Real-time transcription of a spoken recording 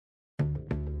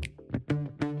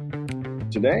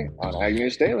today on Ag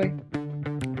News Daily.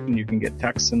 And you can get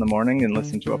texts in the morning and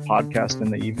listen to a podcast in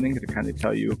the evening to kind of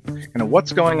tell you kind of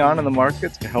what's going on in the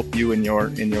markets to help you in your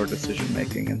decision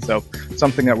making. And so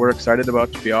something that we're excited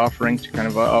about to be offering to kind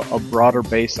of a broader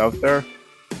base out there.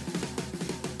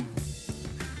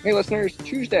 Hey listeners,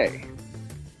 Tuesday,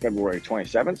 February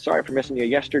 27th. Sorry for missing you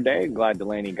yesterday. Glad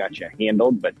Delaney got you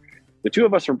handled, but the two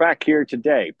of us are back here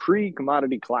today,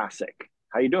 pre-Commodity Classic.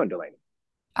 How you doing, Delaney?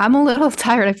 I'm a little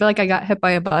tired. I feel like I got hit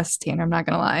by a bus, Tanner. I'm not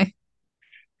going to lie.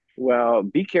 Well,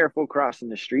 be careful crossing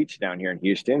the streets down here in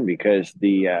Houston because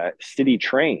the city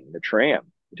train, the tram,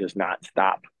 does not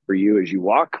stop for you as you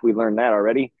walk. We learned that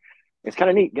already. It's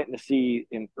kind of neat getting to see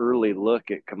an early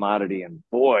look at commodity, and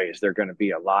boy, is there going to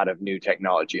be a lot of new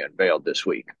technology unveiled this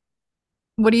week.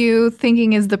 What are you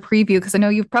thinking is the preview? Because I know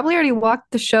you've probably already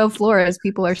walked the show floor as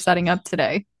people are setting up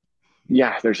today.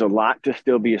 Yeah, there's a lot to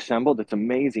still be assembled. It's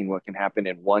amazing what can happen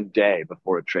in one day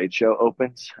before a trade show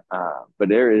opens. But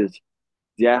there is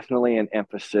definitely an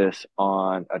emphasis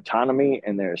on autonomy,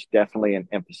 and there's definitely an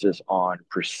emphasis on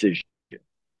precision.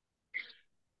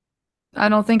 I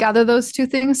don't think either of those two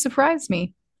things surprise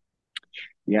me.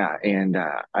 Yeah, and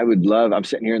I'm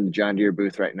sitting here in the John Deere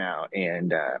booth right now,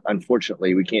 and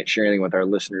unfortunately, we can't share anything with our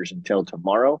listeners until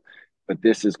tomorrow, but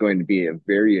this is going to be a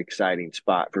very exciting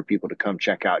spot for people to come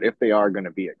check out if they are going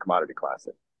to be at Commodity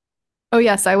Classic. Oh,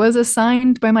 yes, I was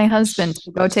assigned by my husband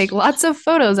to go take lots of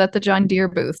photos at the John Deere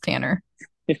booth, Tanner.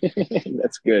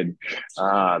 That's good.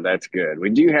 That's good.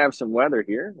 We do have some weather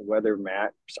here. The weather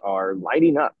maps are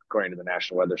lighting up, according to the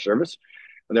National Weather Service.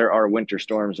 There are winter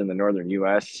storms in the northern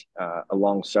U.S.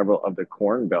 Along several of the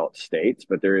Corn Belt states,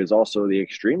 but there is also the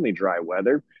extremely dry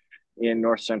weather in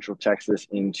north central Texas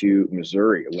into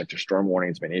Missouri. A winter storm warning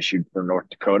has been issued for North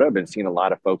Dakota. I've been seeing a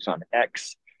lot of folks on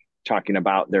X talking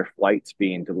about their flights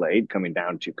being delayed coming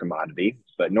down to commodity.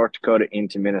 But North Dakota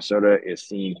into Minnesota is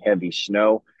seeing heavy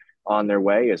snow on their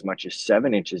way. As much as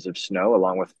 7 inches of snow,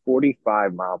 along with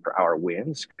 45-mile-per-hour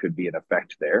winds, could be in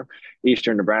effect there.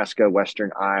 Eastern Nebraska,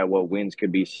 western Iowa, winds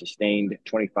could be sustained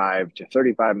 25 to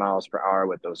 35 miles per hour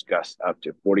with those gusts up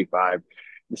to 45.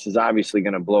 This is obviously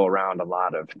going to blow around a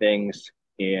lot of things,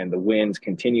 and the winds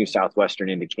continue southwestern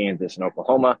into Kansas and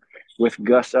Oklahoma with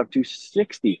gusts up to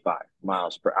 65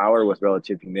 miles per hour with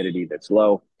relative humidity that's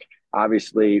low.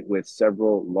 Obviously, with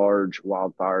several large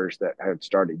wildfires that had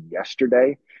started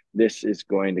yesterday, this is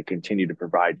going to continue to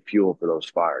provide fuel for those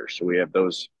fires. So we have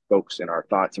those folks in our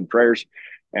thoughts and prayers,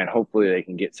 and hopefully they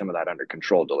can get some of that under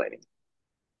control, Delaney.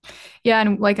 Yeah,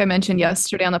 and like I mentioned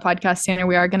yesterday on the podcast, Tanner,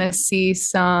 we are going to see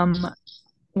some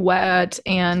wet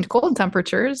and cold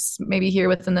temperatures, maybe here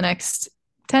within the next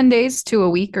 10 days to a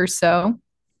week or so.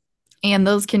 And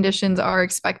those conditions are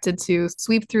expected to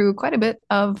sweep through quite a bit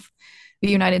of the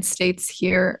United States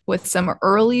here with some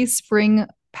early spring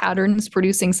patterns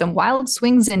producing some wild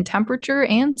swings in temperature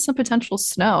and some potential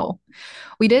snow.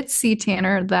 We did see,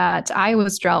 Tanner, that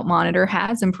Iowa's drought monitor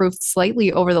has improved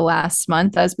slightly over the last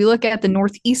month. As we look at the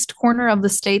northeast corner of the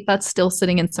state, that's still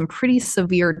sitting in some pretty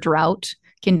severe drought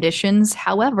conditions.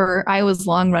 However, Iowa's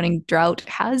long-running drought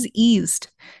has eased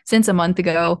since a month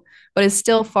ago, but is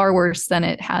still far worse than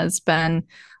it has been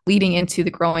leading into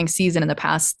the growing season in the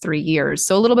past 3 years.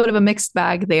 So a little bit of a mixed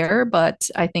bag there, but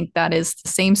I think that is the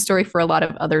same story for a lot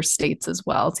of other states as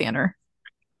well, Tanner.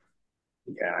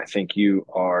 Yeah, I think you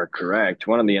are correct.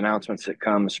 One of the announcements that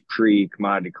comes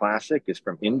pre-Commodity Classic is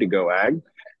from Indigo Ag.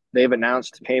 They've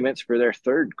announced payments for their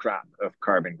third crop of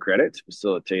carbon credits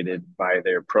facilitated by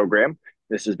their program.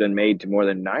 This has been made to more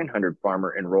than 900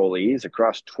 farmer enrollees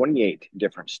across 28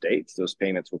 different states. Those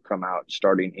payments will come out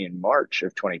starting in March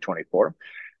of 2024.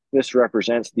 This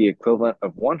represents the equivalent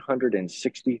of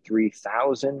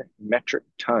 163,000 metric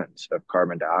tons of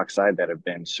carbon dioxide that have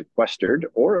been sequestered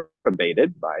or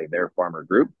abated by their farmer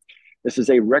group. This is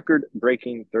a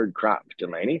record-breaking third crop,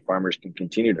 Delaney. Farmers can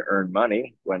continue to earn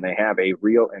money when they have a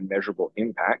real and measurable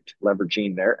impact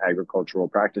leveraging their agricultural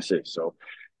practices. So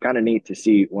kind of neat to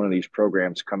see one of these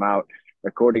programs come out.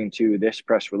 According to this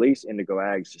press release, Indigo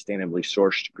Ag's sustainably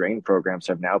sourced grain programs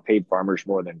have now paid farmers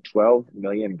more than $12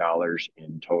 million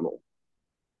in total.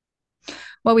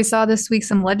 Well, we saw this week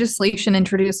some legislation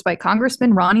introduced by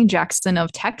Congressman Ronnie Jackson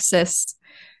of Texas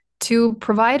to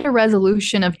provide a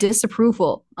resolution of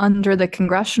disapproval under the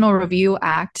Congressional Review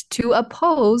Act to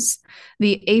oppose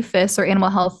the APHIS, or Animal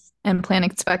Health and Plant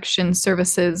Inspection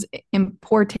Services,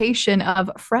 importation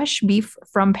of fresh beef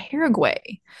from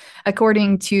Paraguay.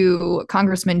 According to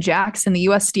Congressman Jackson, the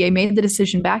USDA made the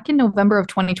decision back in November of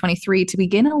 2023 to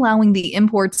begin allowing the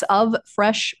imports of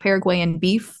fresh Paraguayan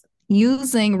beef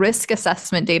using risk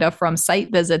assessment data from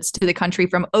site visits to the country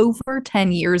from over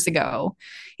 10 years ago.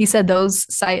 He said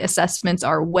those site assessments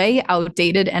are way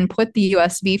outdated and put the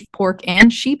U.S. beef, pork,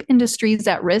 and sheep industries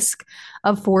at risk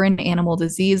of foreign animal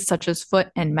disease such as foot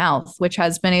and mouth, which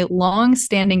has been a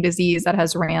long-standing disease that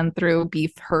has ran through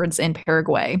beef herds in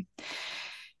Paraguay.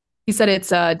 He said it's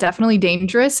definitely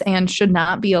dangerous and should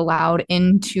not be allowed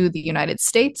into the United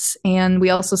States. And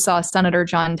we also saw Senator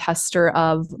Jon Tester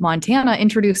of Montana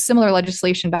introduce similar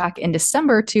legislation back in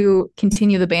December to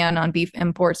continue the ban on beef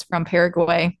imports from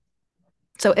Paraguay.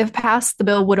 So, if passed, the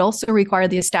bill would also require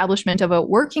the establishment of a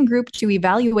working group to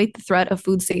evaluate the threat of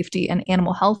food safety and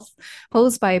animal health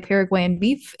posed by Paraguayan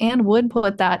beef and would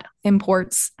put that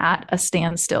imports at a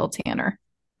standstill, Tanner.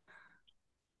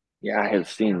 Yeah, I have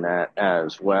seen that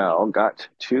as well. Got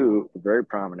two very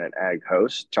prominent ag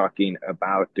hosts talking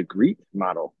about the GREET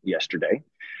model yesterday.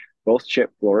 Both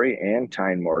Chip Flory and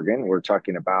Tyne Morgan were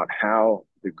talking about how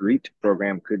the GREET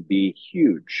program could be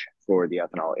huge for the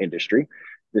ethanol industry.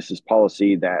 This is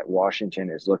policy that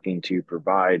Washington is looking to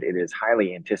provide. It is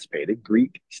highly anticipated.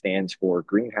 GREET stands for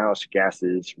Greenhouse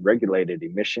Gases Regulated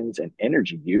Emissions and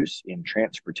Energy Use in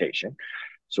Transportation.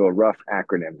 So a rough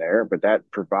acronym there, but that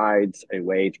provides a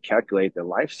way to calculate the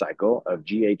life cycle of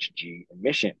GHG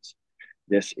emissions.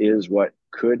 This is what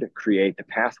could create the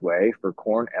pathway for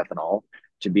corn ethanol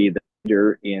to be the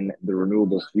leader in the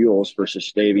renewable fuels for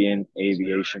sustainable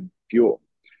aviation fuel.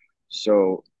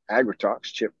 So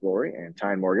AgriTalks, Chip Flory and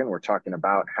Tyne Morgan were talking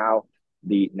about how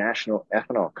the National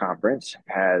Ethanol Conference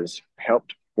has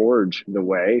helped forge the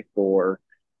way for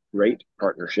great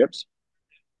partnerships.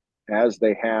 As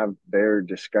they have their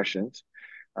discussions,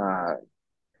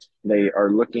 they are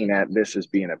looking at this as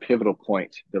being a pivotal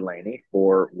point, Delaney,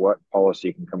 for what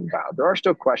policy can come about. There are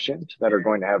still questions that are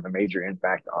going to have a major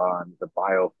impact on the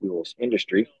biofuels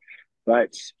industry,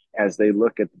 but as they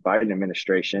look at the Biden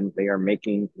administration, they are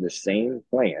making the same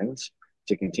plans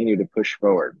to continue to push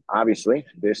forward. Obviously,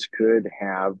 this could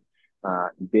have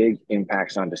big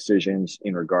impacts on decisions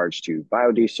in regards to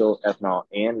biodiesel, ethanol,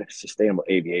 and sustainable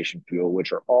aviation fuel,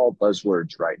 which are all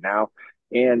buzzwords right now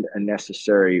and a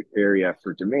necessary area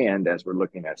for demand as we're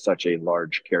looking at such a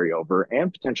large carryover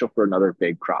and potential for another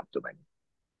big crop delay.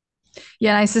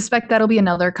 Yeah, I suspect that'll be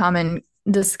another common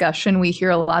discussion we hear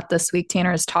a lot this week.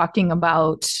 Tanner is talking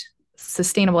about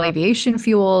sustainable aviation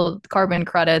fuel, carbon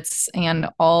credits, and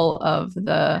all of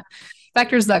the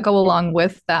factors that go along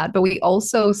with that. But we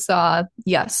also saw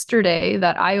yesterday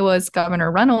that Iowa's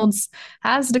Governor Reynolds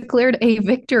has declared a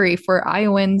victory for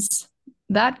Iowans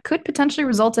that could potentially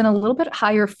result in a little bit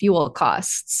higher fuel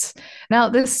costs. Now,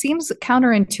 this seems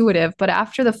counterintuitive, but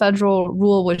after the federal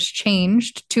rule was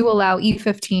changed to allow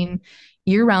E15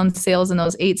 year-round sales in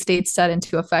those 8 states set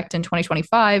into effect in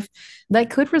 2025, that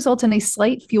could result in a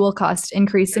slight fuel cost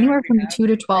increase anywhere from 2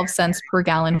 to 12 cents per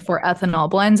gallon for ethanol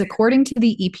blends, according to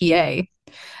the EPA.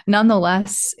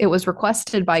 Nonetheless, it was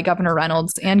requested by Governor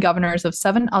Reynolds and governors of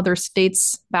 7 other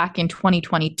states back in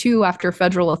 2022 after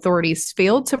federal authorities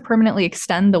failed to permanently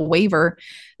extend the waiver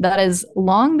that has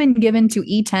long been given to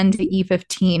E10 to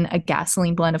E15, a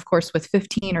gasoline blend, of course, with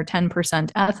 15 or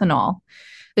 10% ethanol.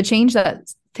 The change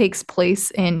that takes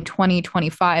place in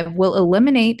 2025 will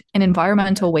eliminate an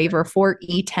environmental waiver for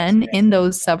E10 in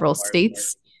those several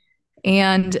states,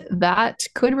 and that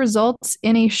could result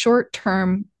in a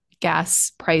short-term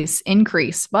gas price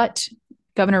increase. But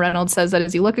Governor Reynolds says that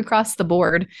as you look across the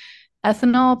board,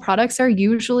 ethanol products are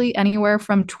usually anywhere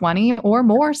from 20 or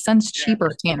more cents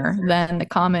cheaper, Tanner, than the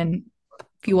common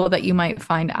fuel that you might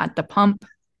find at the pump.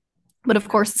 But of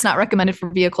course, it's not recommended for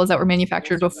vehicles that were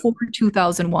manufactured before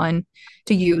 2001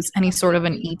 to use any sort of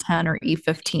an E10 or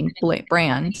E15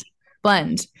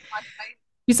 blend.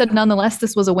 You said, nonetheless,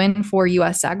 this was a win for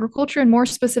U.S. agriculture and more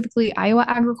specifically Iowa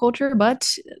agriculture, but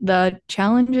the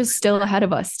challenge is still ahead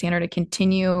of us, Tanner, to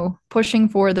continue pushing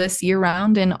for this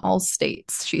year-round in all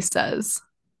states, she says.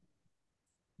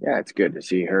 Yeah, it's good to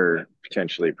see her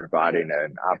potentially providing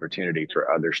an opportunity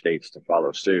for other states to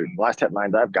follow suit. Last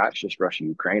headlines I've got is just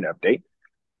Russia-Ukraine update.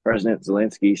 President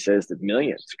Zelensky says that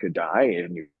millions could die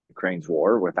in Ukraine's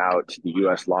war without the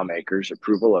U.S. lawmakers'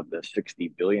 approval of the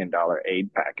 $60 billion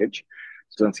aid package.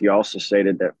 Zelensky also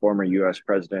stated that former U.S.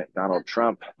 President Donald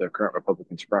Trump, the current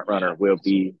Republicans' frontrunner, will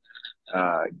be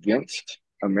against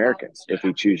Americans if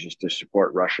he chooses to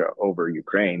support Russia over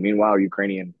Ukraine. Meanwhile,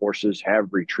 Ukrainian forces have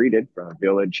retreated from a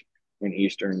village in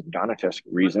eastern Donetsk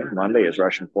region Monday as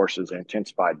Russian forces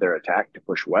intensified their attack to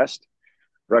push west.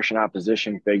 Russian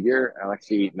opposition figure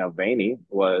Alexei Navalny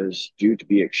was due to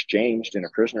be exchanged in a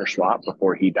prisoner swap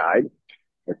before he died,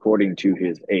 according to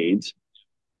his aides.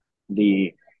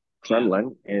 The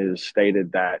Kremlin is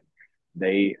stated that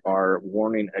They are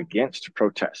warning against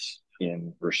protests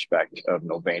in respect of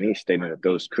Mulvaney, stating that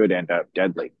those could end up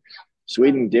deadly.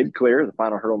 Sweden did clear the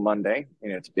final hurdle Monday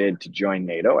in its bid to join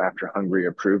NATO after Hungary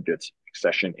approved its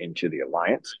accession into the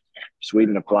alliance.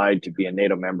 Sweden applied to be a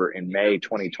NATO member in May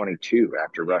 2022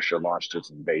 after Russia launched its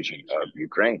invasion of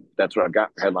Ukraine. That's what I've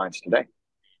got for headlines today.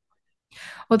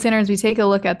 Well, Tanner, as we take a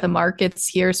look at the markets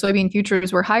here, soybean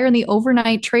futures were higher in the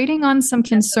overnight, trading on some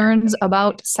concerns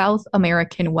about South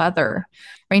American weather.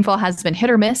 Rainfall has been hit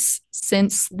or miss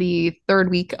since the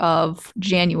third week of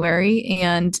January,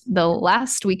 and the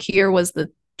last week here was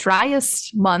the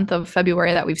driest month of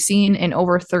February that we've seen in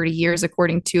over 30 years,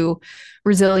 according to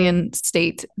Brazilian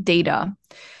state data.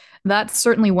 That's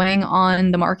certainly weighing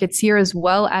on the markets here, as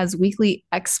well as weekly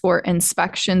export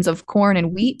inspections of corn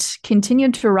and wheat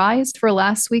continued to rise for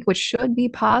last week, which should be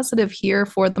positive here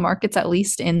for the markets, at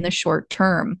least in the short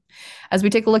term. As we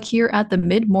take a look here at the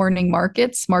mid-morning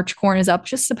markets, March corn is up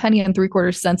just a penny and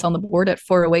 3/4 cents on the board at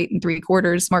 408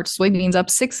 3/4. March soybeans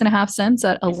up 6.5 cents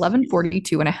at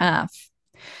 1142.5.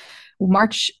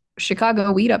 March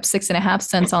Chicago wheat up 6.5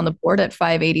 cents on the board at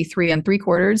 583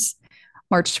 3/4.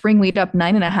 March spring wheat up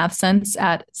 9.5 cents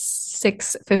at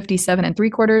 657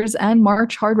 3/4, and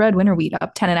March hard red winter wheat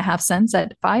up 10.5 cents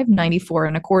at 594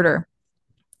 1/4.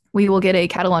 We will get a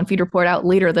cattle on feed report out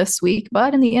later this week,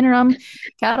 but in the interim,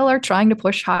 cattle are trying to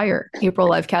push higher. April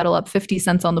live cattle up 50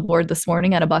 cents on the board this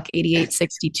morning at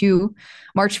 $188.62.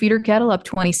 March feeder cattle up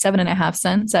 27.5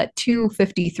 cents at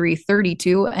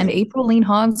 253.32, and April lean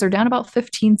hogs are down about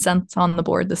 15 cents on the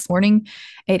board this morning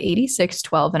at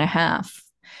 86.12.5.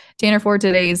 Tanner, for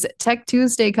today's Tech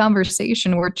Tuesday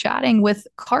conversation, we're chatting with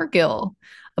Cargill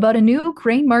about a new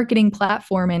grain marketing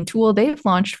platform and tool they've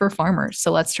launched for farmers.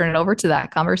 So let's turn it over to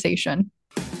that conversation.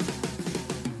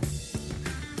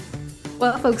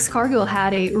 Well, folks, Cargill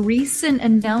had a recent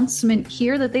announcement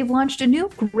here that they've launched a new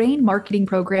grain marketing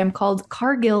program called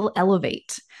Cargill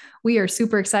Elevate. We are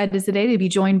super excited today to be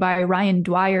joined by Ryan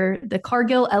Dwyer, the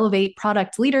Cargill Elevate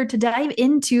Product Leader, to dive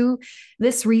into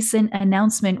this recent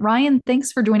announcement. Ryan,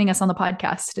 thanks for joining us on the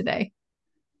podcast today.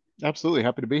 Absolutely.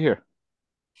 Happy to be here.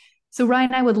 So,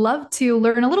 Ryan, I would love to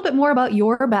learn a little bit more about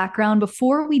your background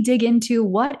before we dig into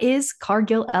what is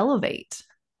Cargill Elevate.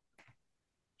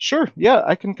 Sure. Yeah,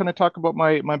 I can kind of talk about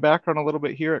my background a little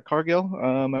bit here at Cargill.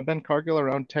 I've been Cargill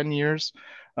around 10 years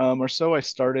or so. I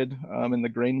started in the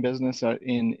grain business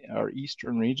in our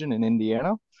eastern region in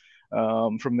Indiana.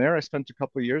 From there, I spent a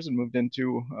couple of years and moved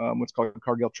into what's called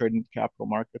Cargill Trade and Capital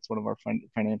Markets, one of our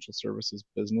financial services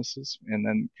businesses, and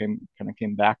then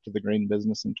came back to the grain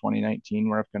business in 2019,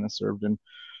 where I've kind of served in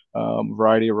a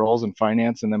variety of roles in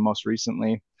finance, and then most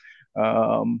recently,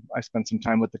 I spent some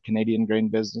time with the Canadian grain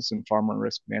business and farmer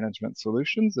risk management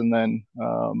solutions, and then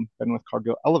been with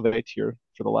Cargill Elevate here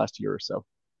for the last year or so.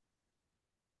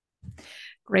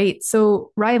 Great.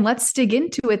 So, Ryan, let's dig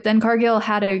into it then. Cargill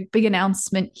had a big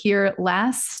announcement here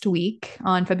last week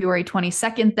on February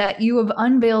 22nd that you have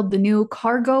unveiled the new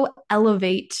Cargill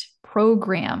Elevate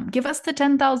program. Give us the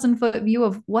 10,000-foot view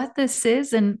of what this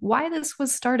is and why this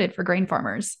was started for grain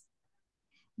farmers.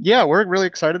 Yeah, we're really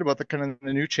excited about the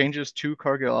new changes to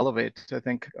Cargill Elevate. I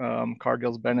think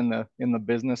Cargill's been in the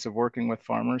business of working with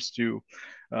farmers to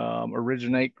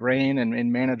originate grain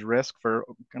and manage risk for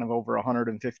kind of over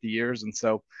 150 years. And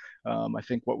so I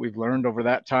think what we've learned over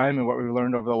that time and what we've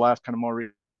learned over the last kind of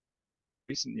more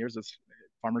recent years is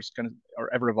farmers kind of are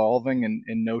ever evolving, and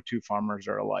no two farmers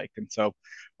are alike. And so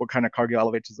what kind of Cargill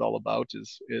Elevate is all about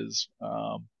is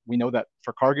we know that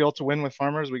for Cargill to win with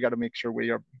farmers, we got to make sure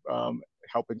we are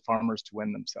helping farmers to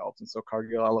win themselves. And so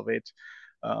Cargill Elevate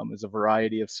is a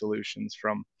variety of solutions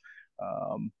from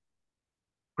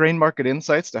grain market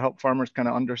insights to help farmers kind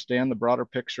of understand the broader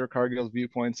picture, Cargill's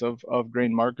viewpoints of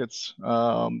grain markets,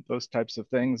 those types of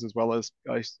things, as well as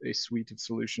a suite of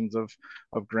solutions of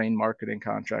grain marketing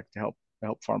contract to help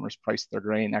farmers price their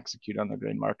grain, execute on their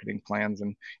grain marketing plans,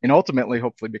 and ultimately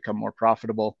hopefully become more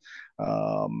profitable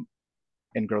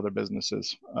and grow their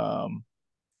businesses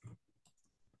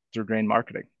through grain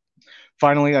marketing.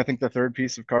 Finally, I think the third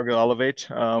piece of Cargill Elevate,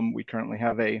 we currently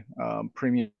have a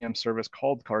premium service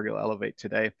called Cargill Elevate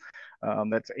today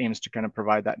that aims to kind of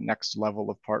provide that next level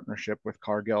of partnership with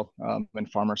Cargill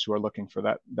and farmers who are looking for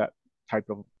that type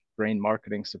of grain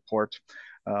marketing support.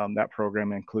 That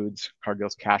program includes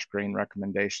Cargill's cash grain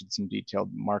recommendations, some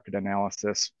detailed market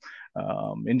analysis,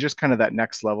 and just kind of that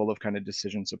next level of kind of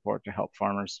decision support to help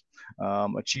farmers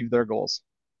achieve their goals.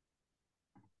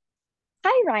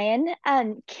 Hi,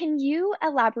 Ryan. Can you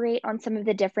elaborate on some of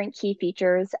the different key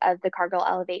features of the Cargill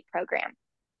Elevate program?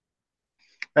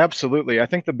 Absolutely. I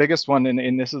think the biggest one,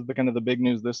 and this is the kind of the big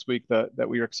news this week that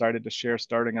we are excited to share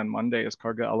starting on Monday, is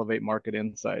Cargill Elevate Market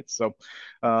Insights. So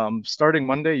starting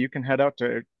Monday, you can head out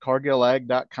to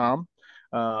cargillag.com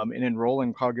and enroll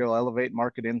in Cargill Elevate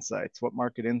Market Insights. What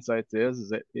Market Insights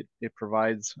is it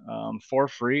provides for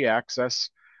free access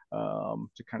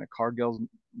to kind of Cargill's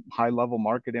high level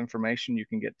market information. You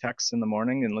can get texts in the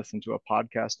morning and listen to a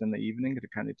podcast in the evening to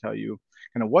kind of tell you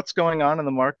kind of what's going on in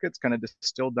the markets, kind of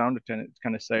distilled down to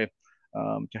kind of say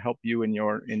to help you in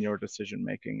your decision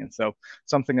making. And so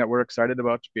something that we're excited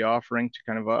about to be offering to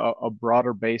kind of a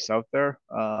broader base out there,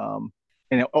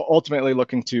 and ultimately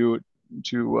looking to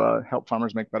help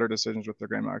farmers make better decisions with their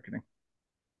grain marketing.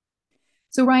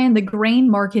 So, Ryan, the grain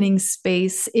marketing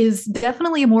space is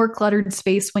definitely a more cluttered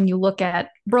space when you look at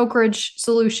brokerage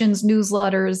solutions,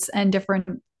 newsletters, and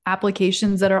different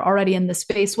applications that are already in the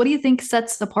space. What do you think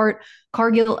sets apart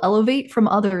Cargill Elevate from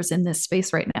others in this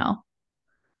space right now?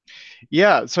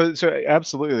 Yeah, so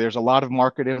absolutely. There's a lot of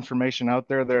market information out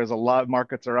there. There's a lot of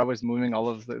markets are always moving. All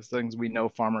of those things we know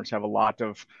farmers have a lot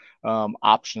of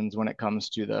options when it comes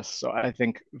to this. So I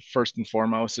think first and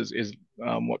foremost is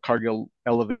what Cargill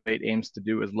Elevate aims to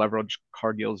do is leverage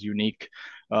Cargill's unique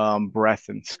breadth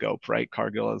and scope. Right,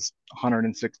 Cargill has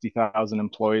 160,000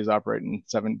 employees operating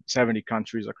in 70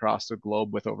 countries across the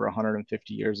globe with over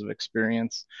 150 years of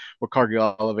experience. What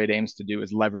Cargill Elevate aims to do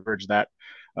is leverage that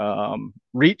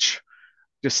reach,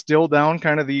 distill down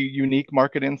kind of the unique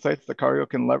market insights that Cargill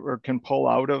can pull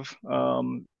out of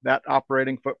that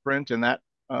operating footprint and that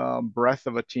breadth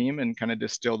of a team, and kind of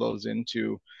distill those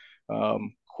into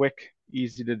quick,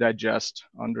 easy to digest,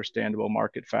 understandable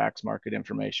market facts, market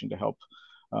information to help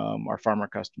our farmer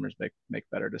customers make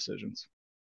better decisions.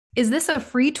 Is this a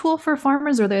free tool for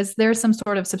farmers, or is there some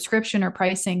sort of subscription or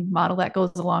pricing model that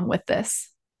goes along with this?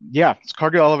 Yeah,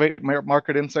 Cargill Elevate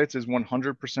Market Insights is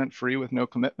 100% free with no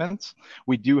commitments.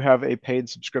 We do have a paid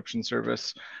subscription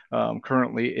service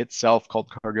currently itself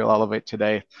called Cargill Elevate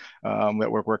Today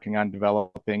that we're working on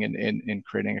developing and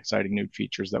creating exciting new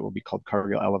features that will be called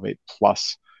Cargill Elevate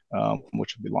Plus,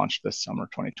 which will be launched this summer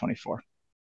 2024.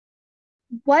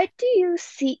 What do you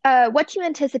see, what do you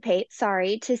anticipate,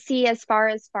 sorry, to see as far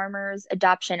as farmers'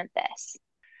 adoption of this?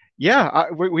 Yeah,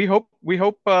 we hope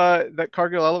that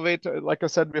Cargill Elevate, like I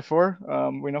said before,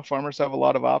 we know farmers have a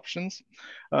lot of options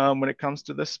when it comes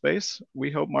to this space. We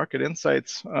hope Market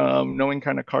Insights, knowing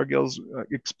kind of Cargill's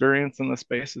experience in the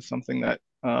space, is something that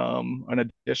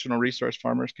an additional resource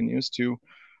farmers can use to,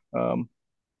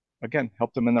 again,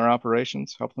 help them in their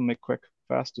operations, help them make quick,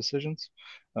 fast decisions,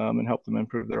 and help them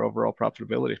improve their overall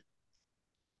profitability.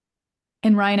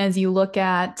 And Ryan, as you look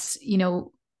at,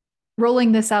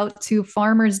 rolling this out to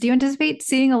farmers, do you anticipate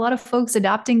seeing a lot of folks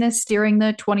adopting this during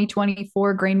the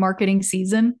 2024 grain marketing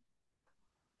season?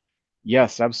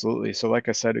 Yes, absolutely. So like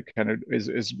I said, it kind of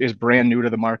is brand new to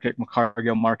the market,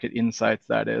 Cargill Market Insights,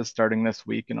 that is, starting this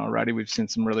week. And already we've seen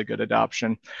some really good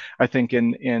adoption. I think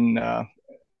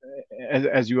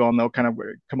as you all know, kind of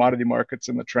commodity markets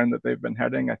and the trend that they've been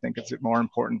heading, I think it's more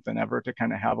important than ever to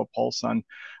kind of have a pulse on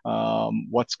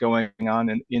what's going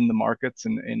on in the markets,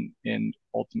 and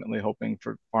ultimately hoping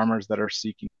for farmers that are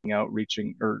seeking out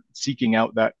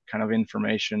that kind of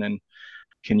information and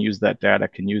can use that data,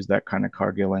 can use that kind of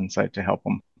Cargill insight to help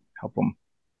them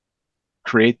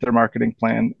create their marketing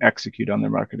plan, execute on their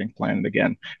marketing plan, and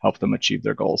again, help them achieve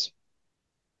their goals.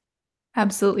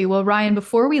 Absolutely. Well, Ryan,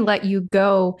 before we let you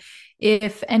go,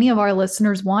 if any of our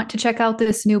listeners want to check out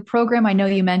this new program, I know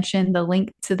you mentioned the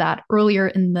link to that earlier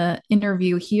in the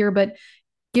interview here, but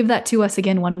give that to us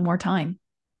again one more time.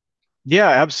 Yeah,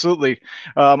 absolutely.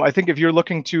 I think if you're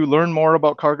looking to learn more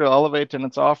about Cargill Elevate and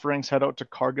its offerings, head out to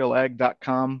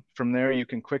cargillag.com. From there, you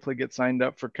can quickly get signed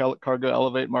up for Cargill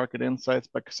Elevate Market Insights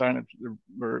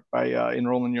by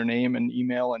enrolling your name and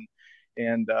email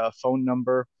and phone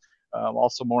number.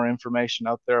 Also, more information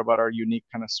out there about our unique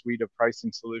kind of suite of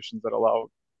pricing solutions that allow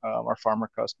our farmer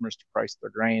customers to price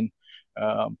their grain,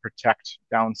 protect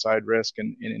downside risk,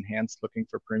 and enhance looking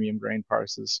for premium grain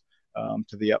prices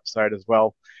to the upside as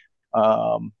well.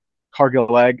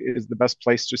 Cargill Ag is the best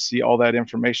place to see all that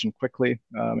information quickly.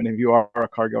 And if you are a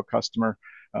Cargill customer,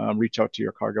 reach out to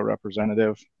your Cargill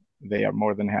representative. They are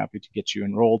more than happy to get you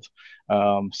enrolled,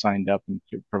 signed up, and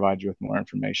to provide you with more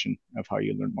information of how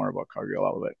you learn more about Cargill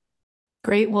Elevate.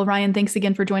 Great. Well, Ryan, thanks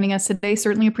again for joining us today.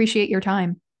 Certainly appreciate your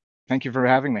time. Thank you for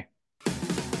having me.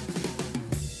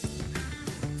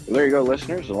 Well, there you go,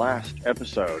 listeners. The last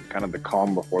episode, kind of the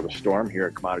calm before the storm here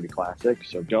at Commodity Classic.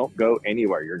 So don't go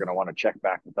anywhere. You're going to want to check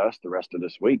back with us the rest of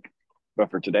this week. But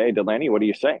for today, Delaney, what do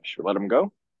you say? Should we let them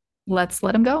go? Let's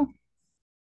let them go.